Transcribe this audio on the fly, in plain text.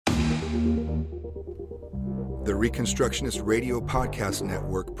The Reconstructionist Radio Podcast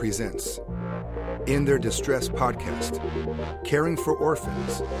Network presents In Their Distress Podcast, Caring for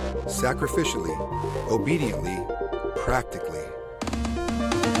Orphans, Sacrificially, Obediently, Practically.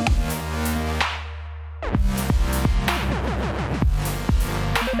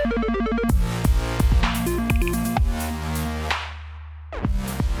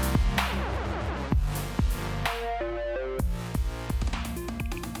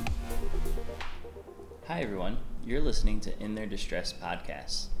 Hi everyone, you're listening to In Their Distress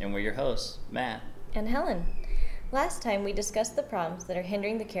Podcast, and we're your hosts, Matt and Helen. Last time we discussed the problems that are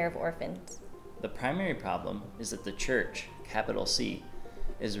hindering the care of orphans. The primary problem is that the church, capital C,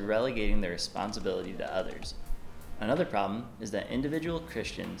 is relegating their responsibility to others. Another problem is that individual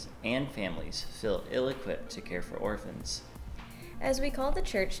Christians and families feel ill-equipped to care for orphans. As we call the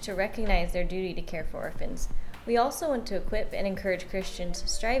church to recognize their duty to care for orphans, we also want to equip and encourage Christians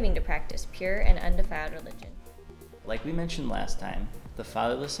striving to practice pure and undefiled religion. Like we mentioned last time, the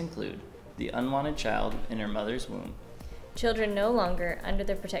fatherless include the unwanted child in her mother's womb, children no longer under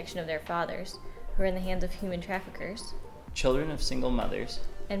the protection of their fathers, who are in the hands of human traffickers, children of single mothers,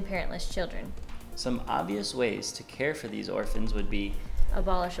 and parentless children. Some obvious ways to care for these orphans would be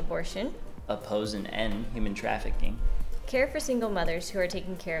abolish abortion, oppose and end human trafficking, care for single mothers who are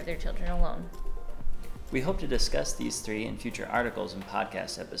taking care of their children alone. We hope to discuss these three in future articles and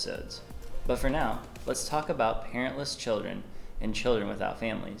podcast episodes. But for now, let's talk about parentless children and children without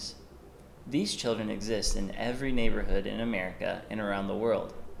families. These children exist in every neighborhood in America and around the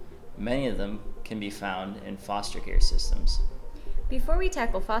world. Many of them can be found in foster care systems. Before we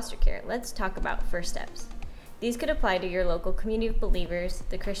tackle foster care, let's talk about first steps. These could apply to your local community of believers,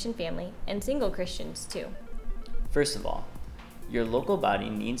 the Christian family, and single Christians too. First of all, your local body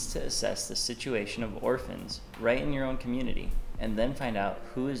needs to assess the situation of orphans right in your own community and then find out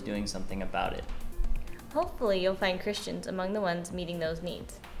who is doing something about it. Hopefully you'll find Christians among the ones meeting those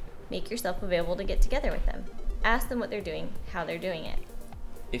needs. Make yourself available to get together with them. Ask them what they're doing, how they're doing it.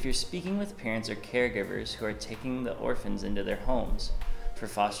 If you're speaking with parents or caregivers who are taking the orphans into their homes for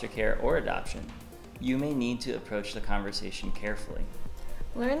foster care or adoption, you may need to approach the conversation carefully.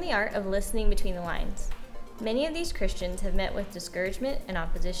 Learn the art of listening between the lines. Many of these Christians have met with discouragement and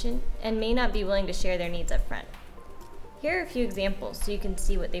opposition and may not be willing to share their needs up front. Here are a few examples so you can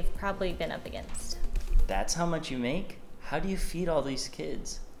see what they've probably been up against. That's how much you make? How do you feed all these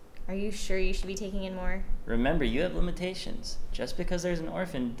kids? Are you sure you should be taking in more? Remember, you have limitations. Just because there's an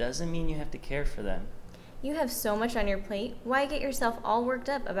orphan doesn't mean you have to care for them. You have so much on your plate, why get yourself all worked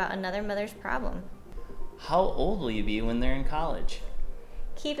up about another mother's problem? How old will you be when they're in college?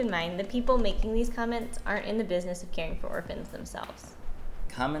 Keep in mind, the people making these comments aren't in the business of caring for orphans themselves.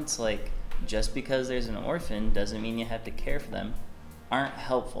 Comments like, just because there's an orphan doesn't mean you have to care for them, aren't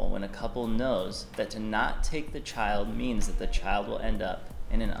helpful when a couple knows that to not take the child means that the child will end up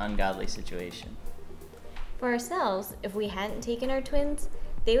in an ungodly situation. For ourselves, if we hadn't taken our twins,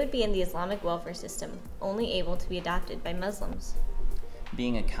 they would be in the Islamic welfare system, only able to be adopted by Muslims.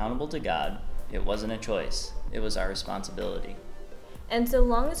 Being accountable to God, it wasn't a choice, it was our responsibility. And so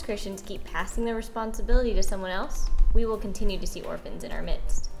long as Christians keep passing the responsibility to someone else, we will continue to see orphans in our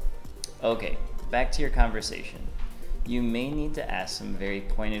midst. Okay, back to your conversation. You may need to ask some very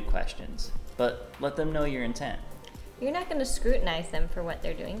pointed questions, but let them know your intent. You're not going to scrutinize them for what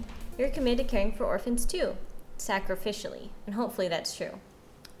they're doing. You're committed to caring for orphans too, sacrificially, and hopefully that's true.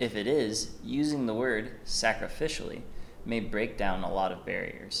 If it is, using the word sacrificially may break down a lot of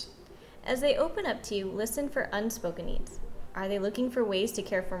barriers. As they open up to you, listen for unspoken needs. Are they looking for ways to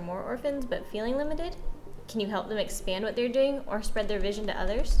care for more orphans but feeling limited? Can you help them expand what they're doing or spread their vision to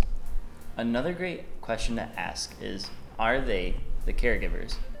others? Another great question to ask is, are they, the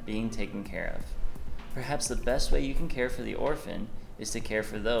caregivers, being taken care of? Perhaps the best way you can care for the orphan is to care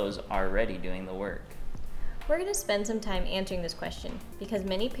for those already doing the work. We're going to spend some time answering this question because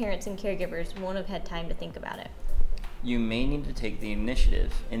many parents and caregivers won't have had time to think about it. You may need to take the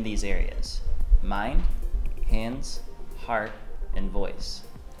initiative in these areas: mind, hands, heart, and voice.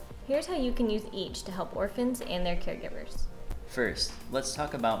 Here's how you can use each to help orphans and their caregivers. First, let's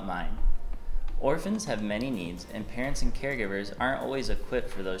talk about mind. Orphans have many needs, and parents and caregivers aren't always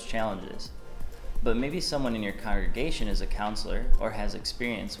equipped for those challenges. But maybe someone in your congregation is a counselor or has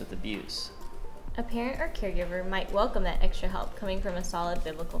experience with abuse. A parent or caregiver might welcome that extra help coming from a solid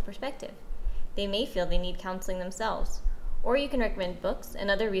biblical perspective. They may feel they need counseling themselves, or you can recommend books and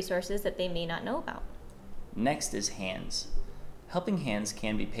other resources that they may not know about. Next is hands. Helping hands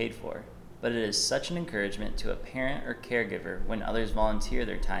can be paid for, but it is such an encouragement to a parent or caregiver when others volunteer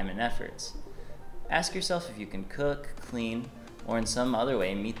their time and efforts. Ask yourself if you can cook, clean, or in some other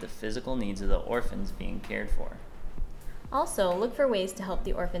way meet the physical needs of the orphans being cared for. Also, look for ways to help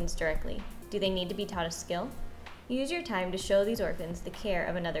the orphans directly. Do they need to be taught a skill? Use your time to show these orphans the care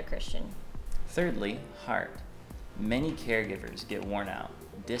of another Christian. Thirdly, heart. Many caregivers get worn out,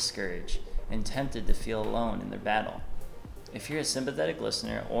 discouraged, and tempted to feel alone in their battle. If you're a sympathetic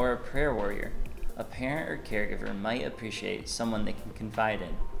listener or a prayer warrior, a parent or caregiver might appreciate someone they can confide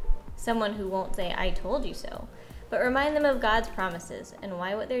in. Someone who won't say, "I told you so," but remind them of God's promises and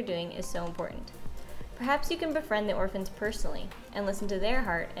why what they're doing is so important. Perhaps you can befriend the orphans personally and listen to their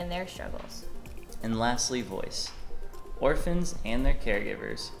heart and their struggles. And lastly, voice. Orphans and their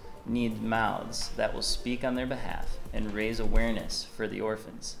caregivers need mouths that will speak on their behalf and raise awareness for the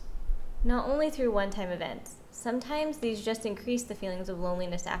orphans. Not only through one-time events, sometimes these just increase the feelings of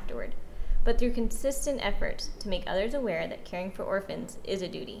loneliness afterward, but through consistent efforts to make others aware that caring for orphans is a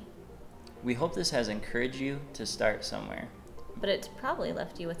duty. We hope this has encouraged you to start somewhere. But it's probably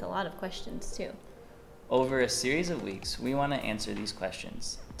left you with a lot of questions too. Over a series of weeks, we want to answer these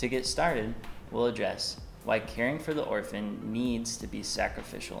questions. To get started, we'll address why caring for the orphan needs to be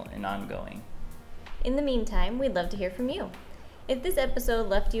sacrificial and ongoing. In the meantime, we'd love to hear from you. If this episode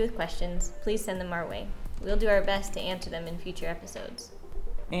left you with questions, please send them our way. We'll do our best to answer them in future episodes.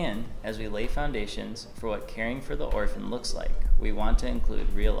 And as we lay foundations for what caring for the orphan looks like, we want to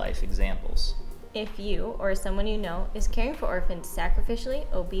include real-life examples. If you or someone you know is caring for orphans sacrificially,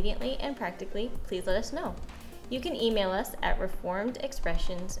 obediently, and practically, please let us know. You can email us at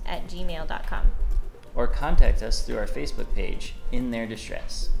reformedexpressions@gmail.com. Or contact us through our Facebook page, In Their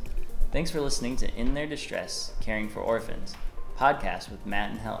Distress. Thanks for listening to In Their Distress, Caring for Orphans, podcast with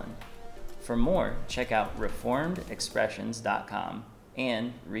Matt and Helen. For more, check out reformedexpressions.com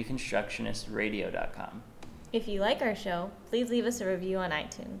and reconstructionistradio.com. If you like our show, please leave us a review on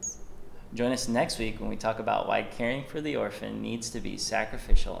iTunes. Join us next week when we talk about why caring for the orphan needs to be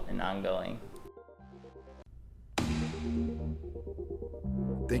sacrificial and ongoing.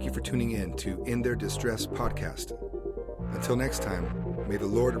 Thank you for tuning in to In Their Distress podcast. Until next time, may the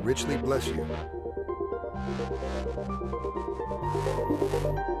Lord richly bless you.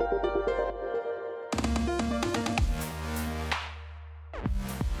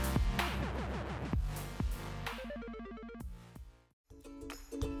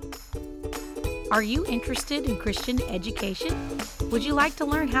 Are you interested in Christian education? Would you like to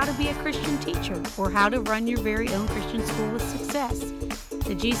learn how to be a Christian teacher or how to run your very own Christian school with success?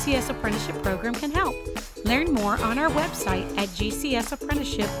 The GCS Apprenticeship Program can help. Learn more on our website at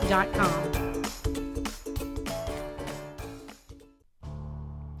gcsapprenticeship.com.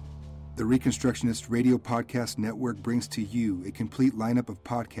 The Reconstructionist Radio Podcast Network brings to you a complete lineup of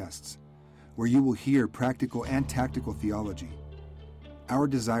podcasts where you will hear practical and tactical theology. Our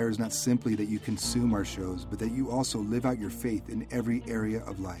desire is not simply that you consume our shows, but that you also live out your faith in every area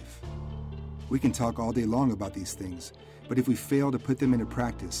of life. We can talk all day long about these things, but if we fail to put them into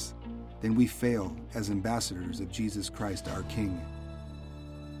practice, then we fail as ambassadors of Jesus Christ, our King.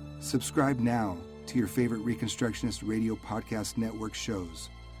 Subscribe now to your favorite Reconstructionist Radio Podcast Network shows,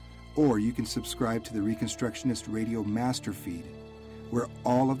 or you can subscribe to the Reconstructionist Radio Master Feed, where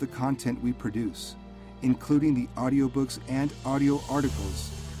all of the content we produce, including the audiobooks and audio articles,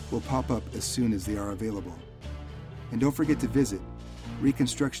 will pop up as soon as they are available. And don't forget to visit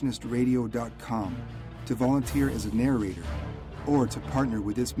reconstructionistradio.com to volunteer as a narrator or to partner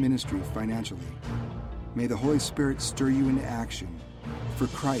with this ministry financially. May the Holy Spirit stir you into action for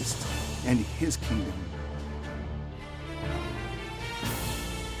Christ and His kingdom